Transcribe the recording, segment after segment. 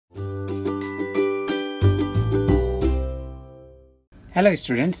Hello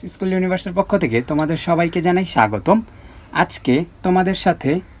students, school ইউনিভার্সের পক্ষ থেকে তোমাদের সবাইকে জানাই স্বাগতম। আজকে তোমাদের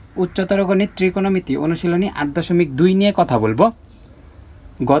সাথে উচ্চতর গণিত ত্রিকোণমিতি অনুশীলনী ৮.২ নিয়ে কথা বলবো।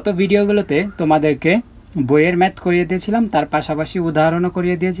 গত ভিডিওগুলোতে তোমাদেরকে বইয়ের ম্যাথ করিয়ে দিয়েছিলাম, তার পাশাপাশি উদাহরণও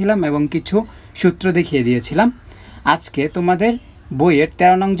করিয়ে দিয়েছিলাম এবং কিছু সূত্র দেখিয়ে দিয়েছিলাম। আজকে তোমাদের বইয়ের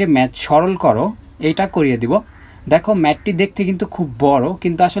 ১৩ নং যে ম্যাথ সরল করো এইটা করিয়ে দিব। দেখো ম্যাথটি দেখতে কিন্তু খুব বড়,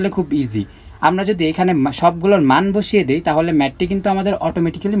 কিন্তু আসলে খুব ইজি। আমরা যদি এখানে সবগুলোর মান বসিয়ে দিই তাহলে ম্যাথটি কিন্তু আমাদের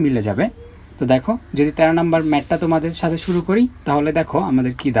অটোমেটিক্যালি মিলে যাবে। তো দেখো, যদি ১৩ নম্বর ম্যাথটা তোমাদের সাথে শুরু করি তাহলে দেখো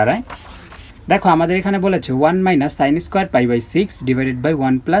আমাদের কি দাঁড়ায়। দেখো আমাদের এখানে বলেছে 1 - sin square pi by 6 divided by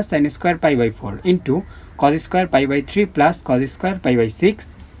 1 + sin square pi by 4 into cos square pi by 3 + cos square pi by 6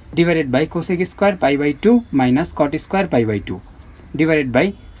 divided by cosec square pi by 2 - cot square pi by 2 divided by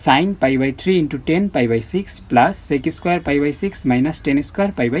sin pi by 3 into 10 pi by 6 + sec square pi by 6 - 10 square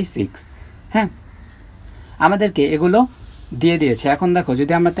pi by 6। হ্যাঁ, আমাদেরকে এগুলো দিয়ে দিয়েছে। এখন দেখো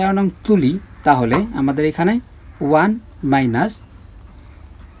যদি আমরা ১৩ নং তুলি তাহলে আমাদের এখানে 1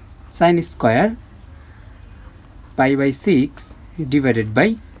 - sin square pi by 6 divided by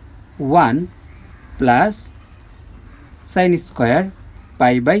 1 + sin square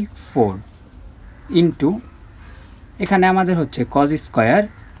pi by 4 into এখানে আমাদের হচ্ছে cos square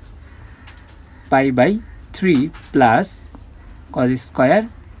pi by 3 + cos square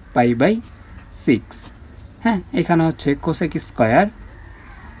pi by 6। হ্যাঁ, এখানে হচ্ছে cosec square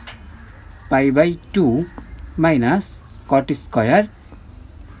pi by 2 - cot square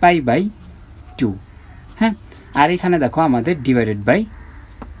pi by 2। হ্যাঁ, আর এখানে দেখো আমাদের divided by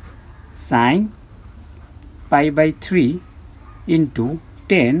sin pi by 3 into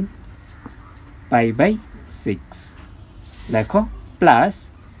 10 pi by 6 দেখো plus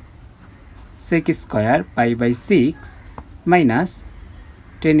sec square pi by 6 -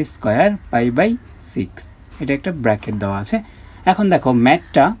 10 square pi by 6। এটা একটা ব্র্যাকেট দেওয়া আছে। এখন দেখো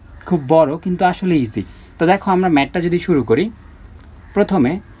ম্যাথটা খুব বড় কিন্তু আসলে ইজি। তো দেখো আমরা ম্যাথটা যদি শুরু করি,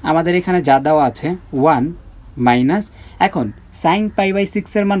 প্রথমে আমাদের এখানে যা দেওয়া আছে 1 - এখন sin পাই বাই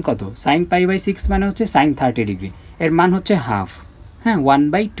 6 এর মান কত? sin পাই বাই 6 মানে হচ্ছে sin 30 ডিগ্রি, এর মান হচ্ছে হাফ। হ্যাঁ,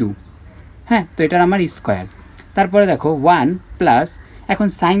 1/2। হ্যাঁ, তো এটার আমার স্কোয়ার। তারপরে দেখো 1 প্লাস এখন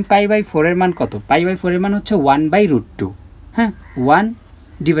sin পাই বাই 4 এর মান কত? পাই বাই 4 এর মান হচ্ছে 1/√2। হ্যাঁ, 1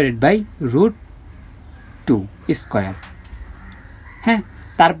 ডিভাইডেড বাই √2 স্কোয়ার। হ্যাঁ,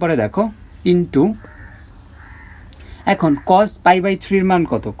 তারপরে দেখো ইন্টু এখন cos পাই বাই 3 এর মান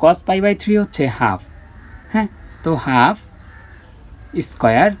কত? cos পাই বাই 3 হচ্ছে হাফ। হ্যাঁ, তো half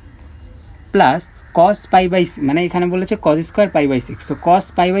square plus cos pi by মানে এখানে বলেছে cos স্কোয়ার পাই বাই 6, তো cos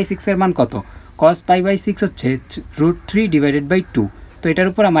পাই বাই 6 এর মান কত? cos পাই বাই 6 হচ্ছে √3 ডিভাইডেড বাই 2, তো এটার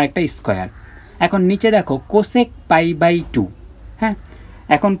উপর আমার একটা স্কোয়ার। এখন নিচে দেখো cosec পাই বাই 2। হ্যাঁ,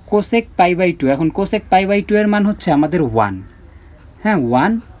 এখন cosec পাই বাই 2, এখন cosec পাই বাই 2 এর মান হচ্ছে আমাদের 1। হ্যাঁ,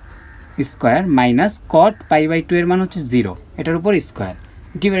 1 square minus cot pi by 2 এর মান হচ্ছে 0, এটার উপর স্কোয়ার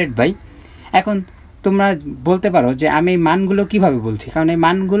ডিভাইডেড বাই। এখন তোমরা বলতে পারো যে আমি এই মানগুলো কিভাবে বলছি, কারণ এই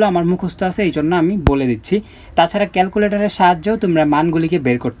মানগুলো আমার মুখস্থ আছে এই জন্য আমি বলে দিচ্ছি। তাছাড়া ক্যালকুলেটরের সাহায্যেও তোমরা মানগুলিকে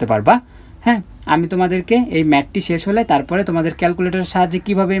বের করতে পারবা। হ্যাঁ, আমি তোমাদেরকে এই ম্যাথটি শেষ হলে তারপরে তোমাদের ক্যালকুলেটরের সাহায্যে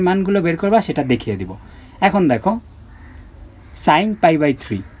কীভাবে এই মানগুলো বের করবা সেটা দেখিয়ে দিব। এখন দেখো sin পাই বাই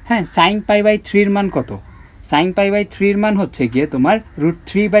 3। হ্যাঁ, sin পাই বাই 3 এর মান কত? sin পাই বাই 3 এর মান হচ্ছে গিয়ে তোমার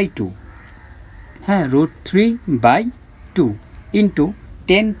 √3/2। হ্যাঁ, √3/2 ইন্টু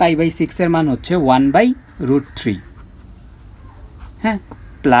 10 পাই বাই 6 এর মান হচ্ছে 1/√3। হ্যাঁ,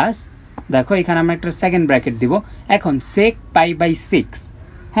 প্লাস দেখো এখানে আমরা একটা সেকেন্ড ব্র্যাকেট দিব। এখন sec পাই বাই 6।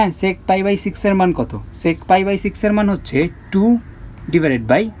 হ্যাঁ, sec পাই বাই 6 এর মান কত? sec পাই বাই 6 এর মান হচ্ছে 2 ডিভাইডেড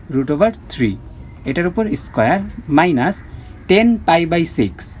বাই √3, এটার উপর square minus 10 pi by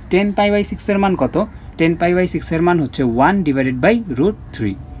 6। 10 pi by 6 এর মান কত? 10 পাই বাই 6 এর মান হচ্ছে 1 ডিভাইডেড বাই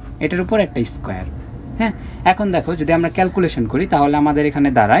 √3, এটার উপর একটা স্কোয়ার। হ্যাঁ, এখন দেখো যদি আমরা ক্যালকুলেশন করি তাহলে আমাদের এখানে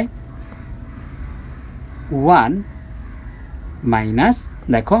দাঁড়ায় 1 মাইনাস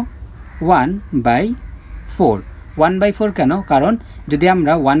দেখো 1/4। 1/4 কেন? কারণ যদি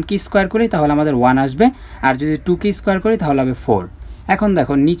আমরা 1কে স্কোয়ার করি তাহলে আমাদের 1 আসবে, আর যদি 2কে স্কোয়ার করি তাহলে হবে 4। এখন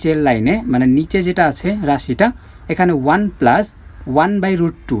দেখো নিচের লাইনে মানে নিচে যেটা আছে রাশিটা, এখানে 1 প্লাস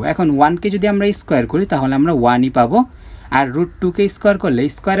 1/√2। এখন 1কে যদি আমরা স্কোয়ার করি তাহলে আমরা 1ই পাবো, আর √2কে স্কোয়ার করলে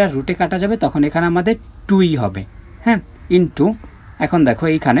স্কোয়ার আর রুটে কাটা যাবে, তখন এখানে আমাদের 2ই হবে। হ্যাঁ, ইন্টু এখন দেখো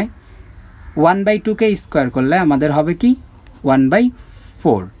এইখানে 1/2কে স্কোয়ার করলে আমাদের হবে কি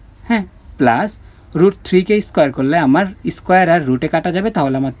 1/4। হ্যাঁ, প্লাস √3কে স্কোয়ার করলে আমার স্কোয়ার আর রুটে কাটা যাবে,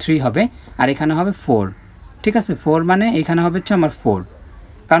 তাহলে আমার 3 হবে, আর এখানে হবে 4। ঠিক আছে, 4 মানে এখানে হবে হচ্ছে আমার 4।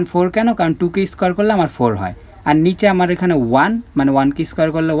 কারণ 4 কেন? কারণ 2কে স্কোয়ার করলে আমার 4 হয়, আর নিচে আমার এখানে 1 মানে 1 কে স্কোয়ার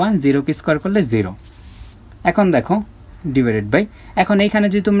করলে 1, 0 কে স্কোয়ার করলে 0। এখন দেখো ডিভাইডেড বাই, এখন এইখানে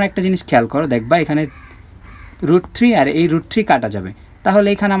যদি তোমরা একটা জিনিস খেয়াল করো দেখবা এখানে √3 আর এই √3 কাটা যাবে, তাহলে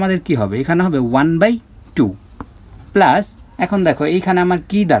এখানে আমাদের কি হবে, এখানে হবে 1/2 প্লাস, এখন দেখো এইখানে আমার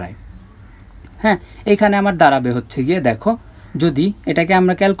কি দাঁড়ায়, হ্যাঁ এইখানে আমার দাঁড়াবে হচ্ছে গিয়ে দেখো যদি এটাকে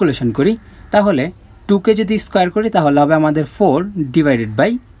আমরা ক্যালকুলেশন করি তাহলে 2কে যদি স্কোয়ার করি তাহলে হবে আমাদের 4 ডিভাইডেড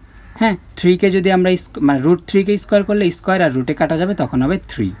বাই, হ্যাঁ 3কে যদি আমরা মানে √3কে স্কোয়ার করলে স্কোয়ার আর রুটে কাটা যাবে তখন হবে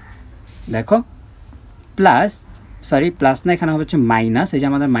 3, দেখো প্লাস প্লাস না এখানে হচ্ছে মাইনাস, এই যে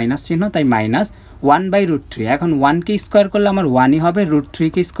আমাদের মাইনাস চিহ্ন তাই মাইনাস 1/√3, এখন 1কে স্কোয়ার করলে আমার 1ই হবে,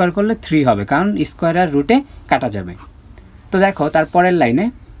 √3কে স্কোয়ার করলে 3 হবে কারণ স্কোয়ার আর রুটে কাটা যাবে। তো দেখো তারপরের লাইনে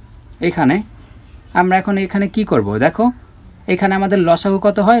এখানে আমরা এখন এখানে কি করব, দেখো এখানে আমাদের লসাগু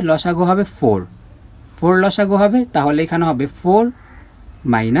কত হয়, লসাগু হবে 4 লসাগু হবে, তাহলে এখানে হবে 4 -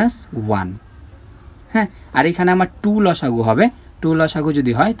 1, হ্যাঁ আর এখানে আমার 2 লসাগু হবে, 2 লসাগু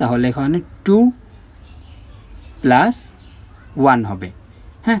যদি হয় তাহলে এখানে 2 + 1 হবে,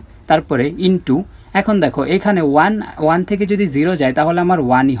 হ্যাঁ তারপরে ইনটু, এখন দেখো এখানে 1 থেকে যদি 0 যায় তাহলে আমার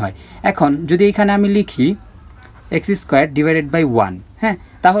 1ই হয়, এখন যদি এখানে আমি লিখি x² ডিভাইডেড বাই 1, হ্যাঁ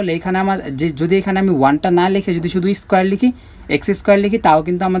তাহলে এখানে আমার যদি এখানে আমি 1টা না লিখে যদি শুধু স্কোয়ার লিখি x² লিখি তাও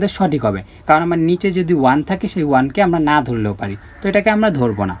কিন্তু আমাদের সঠিক হবে, কারণ আমার নিচে যদি 1 থাকে সেই 1কে আমরা না ধরলেও পারি, তো এটাকে আমরা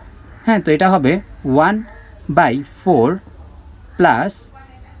ধরবো না, হ্যাঁ তো এটা হবে 1/4 প্লাস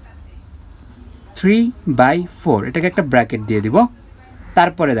 3/4, এটাকে একটা ব্র্যাকেট দিয়ে দিব,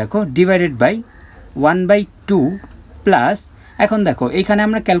 তারপরে দেখো ডিভাইডেড বাই 1/2 প্লাস, এখন দেখো এইখানে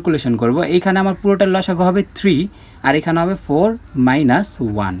আমরা ক্যালকুলেশন করব, এইখানে আমার পুরোটার লসাগু হবে 3 আর এখানে হবে 4 -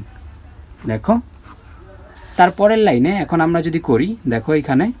 1, দেখো তারপরের লাইনে এখন আমরা যদি করি দেখো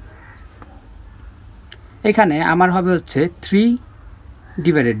এখানে আমার হবে হচ্ছে 3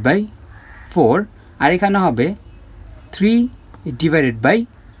 ডিভাইডেড বাই 4 আর এখানে হবে 3 ডিভাইডেড বাই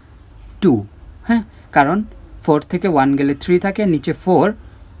 2, হ্যাঁ কারণ 4 থেকে 1 গেলে 3 থাকে, নিচে 4,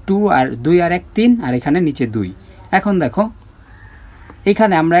 2 আর 2 আর 1 3 আর এখানে নিচে 2, এখন দেখো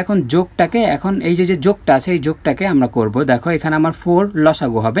এখানে আমরা এখন যোগটাকে, এখন এই যে যোগটা আছে এই যোগটাকে আমরা করব, দেখো এখানে আমার 4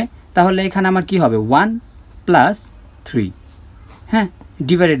 লসাগু হবে, তাহলে এখানে আমার কি হবে 1 + 3, হ্যাঁ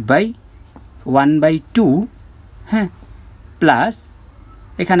ডিভাইডেড বাই 1/2, হ্যাঁ প্লাস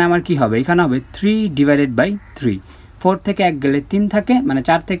এখানে আমার কি হবে, এখানে হবে 3 ডিভাইডেড বাই 3, 4 থেকে 1 গেলে 3 থাকে, মানে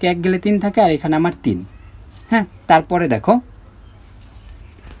 4 থেকে 1 গেলে 3 থাকে আর এখানে আমার 3, হ্যাঁ তারপরে দেখো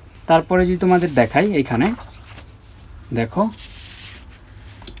তারপরে যদি তোমাদের দেখাই এইখানে দেখো,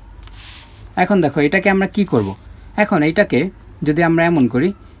 এখন দেখো এটাকে আমরা কি করব, এখন এইটাকে যদি আমরা এমন করি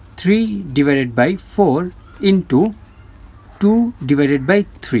 3 divided by 4 into 2 divided by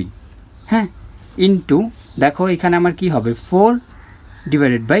 3, হ্যাঁ ইন্টু দেখো এখানে আমার কি হবে 4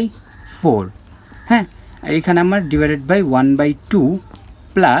 ডিভাইডেড বাই 4, হ্যাঁ আর এখানে আমার ডিভাইডেড বাই 1/2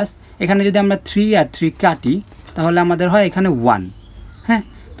 প্লাস, এখানে যদি আমরা 3 আর 3 কাটি তাহলে আমাদের হয় এখানে 1, হ্যাঁ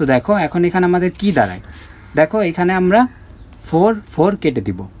তো দেখো এখন এখানে আমাদের কি দাঁড়ায়, দেখো এখানে আমরা 4 কেটে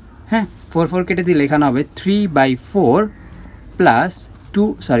দিব, হ্যাঁ 4 কেটে দিলে এখানে হবে 3/4 প্লাস 2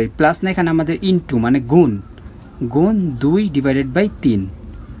 প্লাস না এখানে আমাদের ইনটু মানে গুণ 2 ডিভাইডেড বাই 3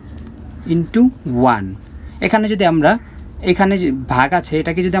 ইনটু 1, এখানে যদি আমরা এখানে যে ভাগ আছে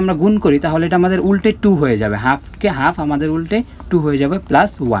এটাকে যদি আমরা গুণ করি তাহলে এটা আমাদের উল্টে 2 হয়ে যাবে, হাফকে হাফ আমাদের উল্টে 2 হয়ে যাবে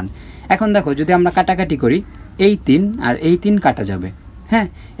প্লাস 1, এখন দেখো যদি আমরা কাটাকাটি করি এই 3 আর এই 3 কাটা যাবে, হ্যাঁ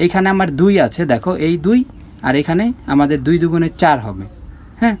এইখানে আমার 2 আছে, দেখো এই 2 আর এখানে আমাদের 2 দুগুণে 4 হবে,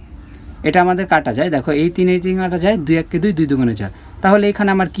 হ্যাঁ এটা আমাদের কাটা যায়, দেখো এই 3 কাটা যায়, 2 1 কে 2 2 দুগুণে 4, তাহলে এখানে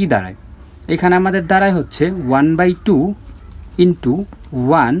আমার কি দাঁড়ায়, এখানে আমাদের দাঁড়ায় হচ্ছে 1/2 ইন্টু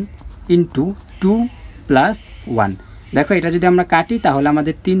 1 ইন্টু 2 প্লাস 1, দেখো এটা যদি আমরা কাটি তাহলে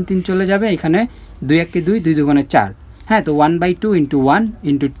আমাদের 3 3 চলে যাবে, এখানে 2 1 কে 2 2 দুগুণে 4, হ্যাঁ তো 1/2 ইন্টু 1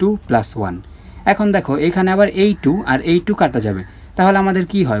 ইন্টু 2 প্লাস 1, এখন দেখো এখানে আবার এই 2 আর এই 2 কাটা যাবে, তাহলে আমাদের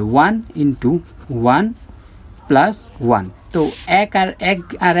কি হয় 1 ইন্টু 1 প্লাস 1, তো 1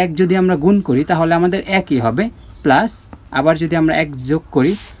 আর 1 যদি আমরা গুণ করি তাহলে আমাদের 1ই হবে, প্লাস আবার যদি আমরা 1 যোগ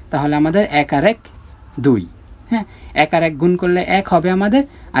করি তাহলে আমাদের 1 আর 1 2, হ্যাঁ 1 আর 1 গুণ করলে 1 হবে আমাদের,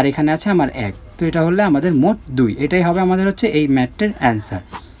 আর এখানে আছে আমার 1, তো এটা হলে আমাদের মোট 2, এটাই হবে আমাদের হচ্ছে এই ম্যাথের অ্যান্সার,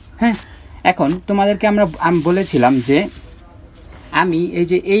 হ্যাঁ এখন তোমাদেরকে আমি বলেছিলাম যে আমি এই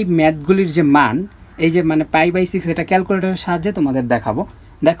যে এই ম্যাথগুলির যে মান এই যে মানে π/6 এটা ক্যালকুলেটরের সাহায্যে তোমাদের দেখাবো,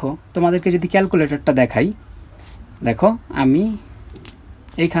 দেখো তোমাদেরকে যদি ক্যালকুলেটরটা দেখাই, দেখো আমি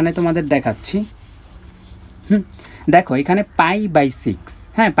এইখানে তোমাদের দেখাচ্ছি, দেখো এখানে π/6,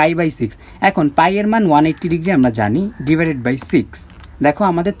 হ্যাঁ π/6, এখন পাই এর মান 180 ডিগ্রি আমরা জানি, ডিভাইডেড বাই 6, দেখো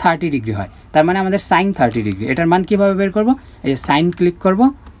আমাদের 30 ডিগ্রি হয়, তার মানে আমাদের সাইন 30 ডিগ্রি, এটার মান কীভাবে বের করব, এই যে সাইন ক্লিক করব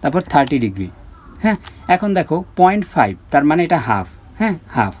তারপর 30 ডিগ্রি, হ্যাঁ এখন দেখো 0.5 তার মানে এটা হাফ, হ্যাঁ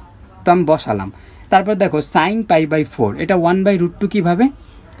হাফ, তো আমি বসালাম। তারপর দেখো সাইন π/4, এটা 1/√2 কীভাবে,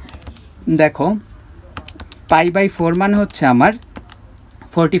 দেখো π/4 মানে হচ্ছে আমার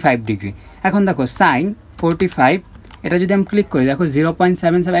 45 ডিগ্রি। এখন দেখো সাইন 45, এটা যদি আমি ক্লিক করি দেখো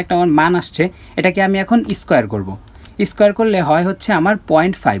 0.77 একটা আমার মান আসছে, এটাকে আমি এখন স্কোয়ার করব। স্কোয়ার করলে হয় হচ্ছে আমার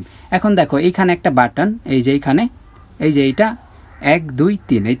 0.5। এখন দেখো এইখানে একটা বাটন, এই যে এইখানে, এই যে এইটা 1 2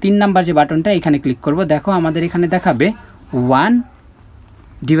 3, এই 3 নাম্বার যে বাটনটা এখানে ক্লিক করব। দেখো আমাদের এখানে দেখাবে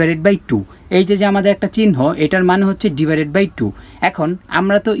 1/2। এই যে আমাদের একটা চিহ্ন, এটার মানে হচ্ছে /2। এখন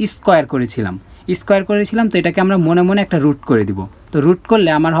আমরা তো স্কোয়ার করেছিলাম, তো এটাকে আমরা মনে মনে একটা রুট করে দিব। তো রুট করলে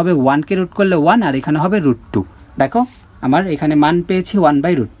আমার হবে 1কে রুট করলে 1, আর এখানে হবে √2। দেখো আমার এখানে মান পেয়েছি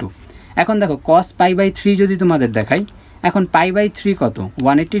 1/√2। এখন দেখো cos π/3 যদি তোমাদের দেখাই, এখন π/3 কত,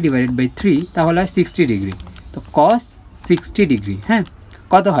 180/3, তাহলে হয় 60 ডিগ্রি। তো cos 60 ডিগ্রি, হ্যাঁ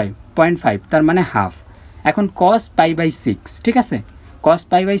কত হয় 0.5, তার মানে হাফ। এখন cos π/6, ঠিক আছে, cos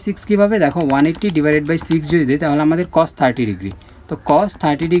π/6 কীভাবে, দেখো 180/6 যদি দিই তাহলে আমাদের cos 30 ডিগ্রি। তো cos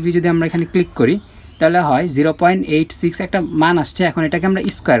 30 ডিগ্রি যদি আমরা এখানে ক্লিক করি তাহলে হয় 0.86 একটা মান আসছে। এখন এটাকে আমরা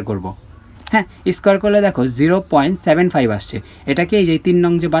স্কোয়ার করব, হ্যাঁ স্কোয়ার করলে দেখো 0.75 আসছে। এটাকে এই যে 3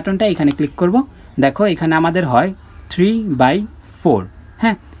 নং যে বাটনটা এখানে ক্লিক করব, দেখো এখানে আমাদের হয় 3/4,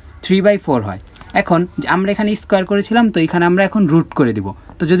 হ্যাঁ 3/4 হয়। এখন আমরা এখানে স্কোয়ার করেছিলাম, তো এখানে আমরা এখন রুট করে দিব।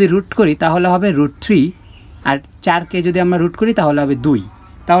 তো যদি রুট করি তাহলে হবে √3, আর 4কে যদি আমরা রুট করি তাহলে হবে 2।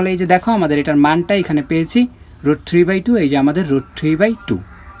 তাহলে এই যে দেখো আমাদের এটার মানটা এখানে পেয়েছি √3/2, এই যে আমাদের √3/2,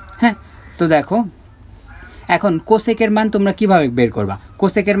 হ্যাঁ। তো দেখো এখন কোসেকের মান তোমরা কিভাবে বের করবা,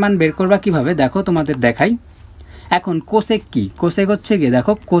 কোসেকের মান বের করবা কিভাবে, দেখো তোমাদের দেখাই। এখন কোসেক কি, কোসেক হচ্ছে গিয়ে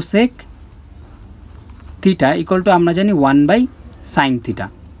দেখো কোসেক থিটা ইকুয়াল টু আমরা জানি 1/sin থিটা,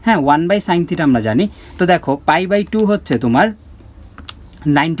 হ্যাঁ 1/sin থিটা আমরা জানি। তো দেখো π/2 হচ্ছে তোমার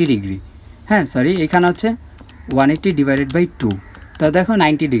 90 ডিগ্রি, হ্যাঁ সরি এখানে হচ্ছে 180/2, তো দেখো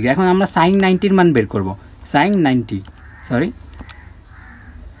 90 ডিগ্রি। এখন আমরা sin 90-র মান বের করব, sin 90, সরি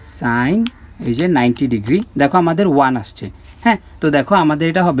sin এই যে 90 ডিগ্রি, দেখো আমাদের 1 আসছে, হ্যাঁ। তো দেখো আমাদের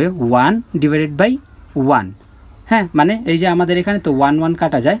এটা হবে 1/1, হ্যাঁ মানে এই যে আমাদের এখানে তো 1 1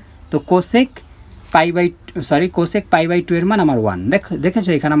 কাটা যায়। তো কোসেক π/2 এর মান আমার 1,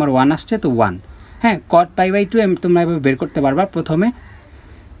 দেখেছো এখানে আমার 1 আসছে, তো 1, হ্যাঁ। cot π/2 তোমরা এভাবে বের করতে পারবা। প্রথমে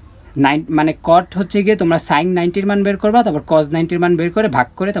 9 মানে cot হচ্ছে গিয়ে তোমরা sin 90-র মান বের করবা, তারপর cos 90-র মান বের করে ভাগ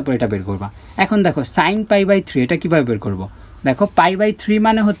করে তারপর এটা বের করবা। এখন দেখো sin π/3 এটা কীভাবে বের করব, দেখো π/3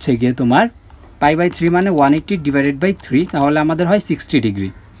 মানে হচ্ছে গিয়ে তোমার π/3 মানে 180/3, তাহলে আমাদের হয় 60 ডিগ্রি,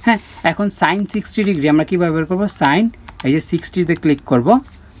 হ্যাঁ। এখন sin 60 ডিগ্রি আমরা কীভাবে বের করবো, sin এই যে 60-তে ক্লিক করব।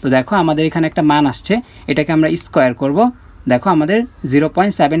 তো দেখো আমাদের এখানে একটা মান আসছে, এটাকে আমরা স্কোয়ার করব। দেখো আমাদের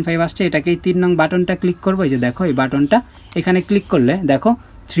 0.75 আসছে, এটাকে এই 3 নং বাটনটা ক্লিক করব। এই যে দেখো এই বাটনটা এখানে ক্লিক করলে দেখো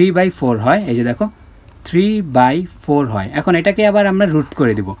 3/4 হয়, এই যে দেখো 3/4 হয়। এখন এটাকে আবার আমরা রুট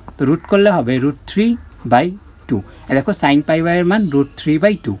করে দিব, তো রুট করলে হবে √3/2। দেখো sin π/এর মান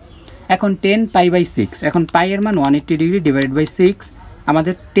 √3/2। এখন 10 π/6, এখন এর মান 180 ডিগ্রি /6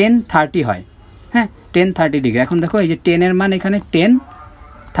 আমাদের 10/30 হয়, হ্যাঁ 10/30 ডিগ্রি। এখন দেখো এই যে 10-এর মান এখানে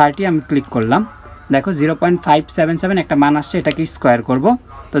 10/30 আমি ক্লিক করলাম, দেখো 0.577 একটা মান আসছে, এটাকে স্কোয়ার করব।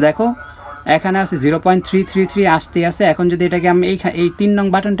 তো দেখো এখানে আছে 0.333 আসতে আসে। এখন যদি এটাকে আমি এই 3 নং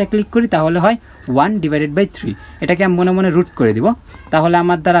বাটনটা ক্লিক করি তাহলে হয় 1/3, এটাকে আমি মনে মনে রুট করে দিব, তাহলে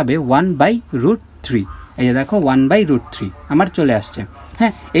আমার দাঁড়াবে 1/√3। এই যে দেখো 1/√3 আমার চলে আসছে,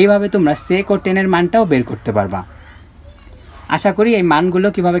 হ্যাঁ। এইভাবে তোমরা সেক ও টেনের মানটাও বের করতে পারবা। আশা করি এই মানগুলো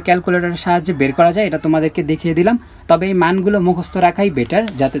কিভাবে ক্যালকুলেটরের সাহায্যে বের করা যায় এটা তোমাদেরকে দেখিয়ে দিলাম। তবে এই মানগুলো মুখস্থ রাখাই বেটার,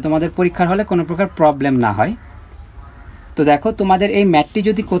 যাতে তোমাদের পরীক্ষার হলে কোনো প্রকার প্রবলেম না হয়। তো দেখো তোমাদের এই ম্যাথটি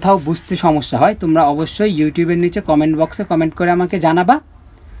যদি কোথাও বুঝতে সমস্যা হয় তোমরা অবশ্যই ইউটিউবের নিচে কমেন্ট বক্সে কমেন্ট করে আমাকে জানাবা।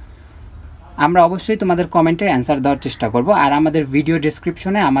 আমরা অবশ্যই তোমাদের কমেন্টের অ্যান্সার দেওয়ার চেষ্টা করব। আর আমাদের ভিডিও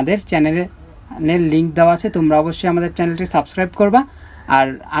ডেসক্রিপশনে আমাদের চ্যানেলের লিঙ্ক দেওয়া আছে, তোমরা অবশ্যই আমাদের চ্যানেলটি সাবস্ক্রাইব করবা। আর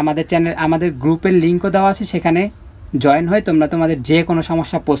আমাদের গ্রুপের লিঙ্কও দেওয়া আছে, সেখানে জয়েন হয়ে তোমরা তোমাদের যে কোনো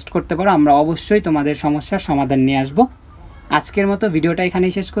সমস্যা পোস্ট করতে পারো, আমরা অবশ্যই তোমাদের সমস্যার সমাধান নিয়ে আসব। আজকের মতো ভিডিওটা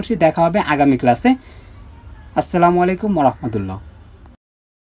এখানেই শেষ করছি, দেখা হবে আগামী ক্লাসে। আসসালামু আলাইকুম ওয়া রাহমাতুল্লাহ।